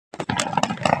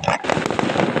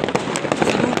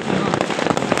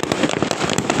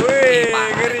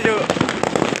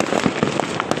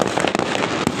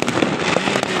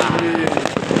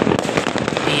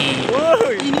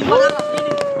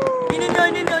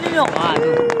nyok.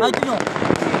 Tuh. Itu nyok.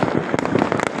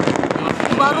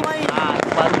 Itu baru main.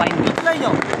 Baru main. Itu lagi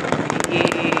nyok.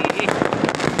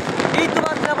 Itu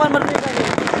baru kapan merdeka ini.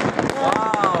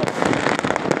 Wow.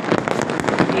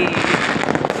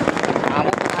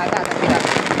 Kamu agak tidak.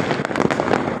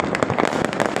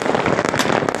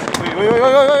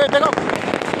 Woi, tengok.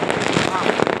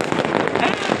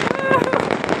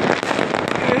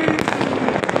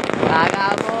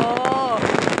 Kamu.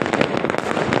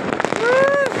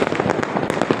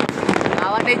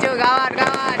 Kawan nih cuy, kawan.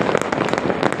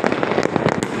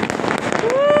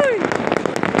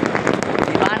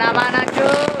 Di mana-mana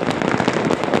cuy.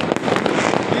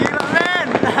 Gila men.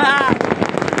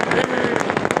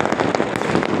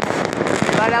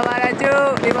 Di mana-mana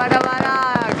cuy, di mana-mana.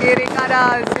 Kiri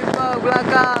kanan, simpel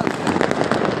belakang.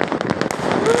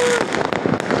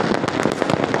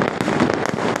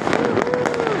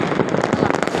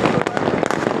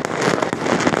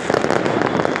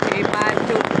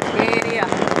 Dipacu kiri ya.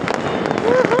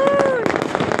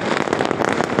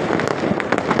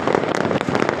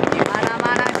 Di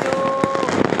mana-mana cuy.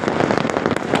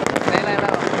 Lele.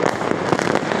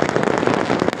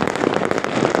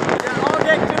 Ya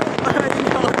odek cuy.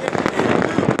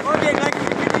 Odek lagi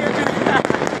di video cuy.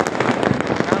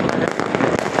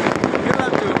 Gila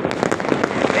cuy.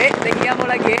 Tinggi kamu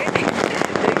lagi.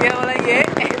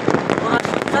 Orang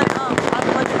saya aku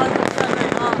macam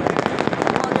saya.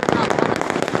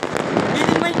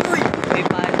 Ini main cuy.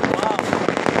 Dipacu. Wow.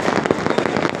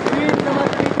 Ini sama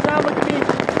kita begini.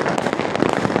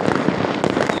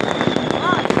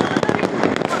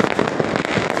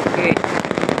 Oke.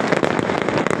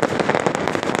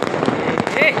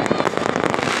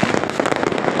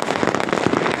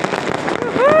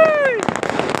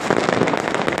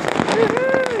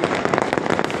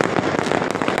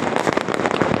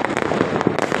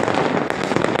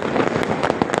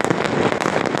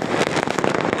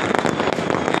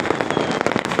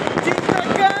 Cinta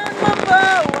kan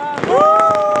membawamu.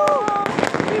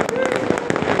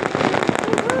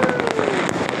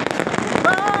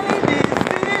 Kembali di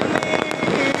sini.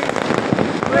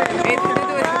 Itu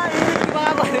di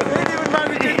bawah tuh. Ini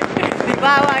berbagi Di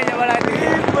bawahnya malah tuh.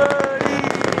 diberi.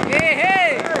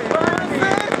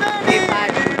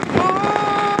 Dipacu.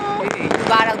 Itu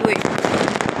barang tuh.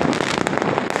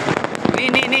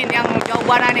 Nih yang jauh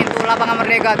banan itu lapangan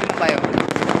Merdeka tuh Pak yo.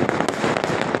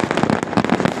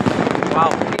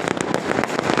 Wow.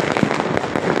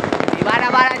 Di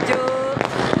mana-mana cuy.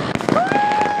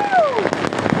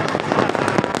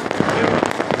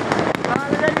 Kalau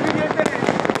dari video ini.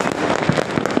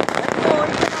 Oh,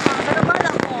 itu nama ada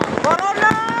banyak kok.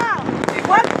 Corona.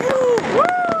 Fuck you.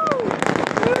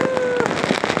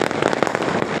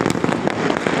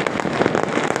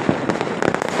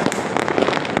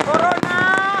 Corona.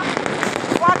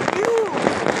 Fuck you.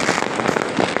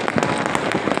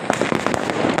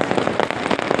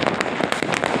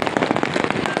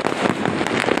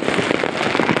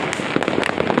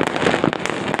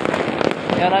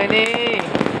 Sekarang ini.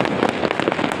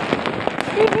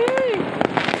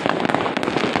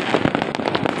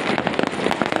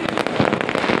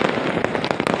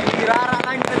 Rara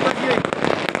kan tempat dia.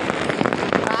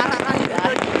 Arah kan.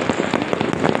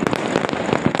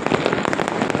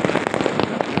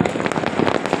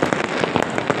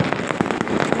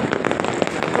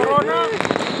 Corona.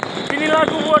 Ini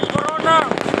lagu buat Corona.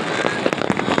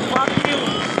 Fuck you.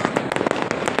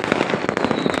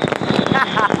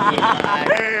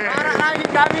 Marah lagi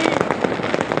kami.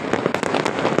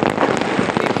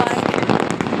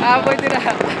 Apa itu dah?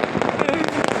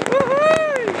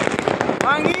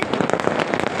 Wangi.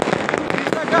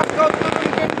 Bisakah kau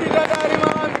turunkan bidadari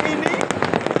malam ini?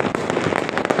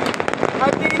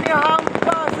 Hati ini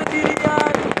hampa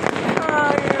sendirian.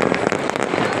 Ayo.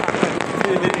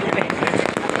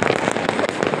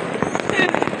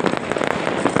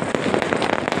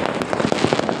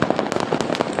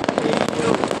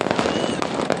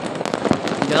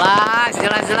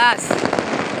 Jelas.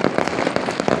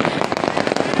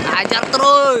 Ajar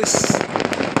terus.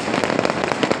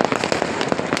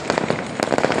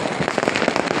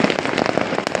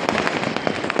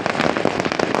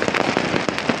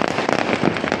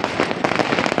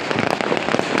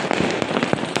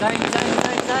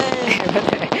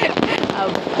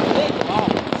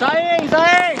 Saing.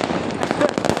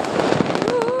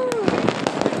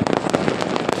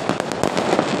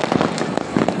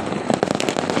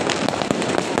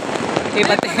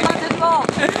 Batin mo.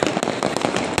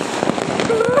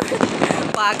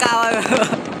 Pakao.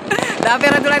 Tapi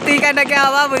ratu latikan na kaya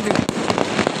apa mo?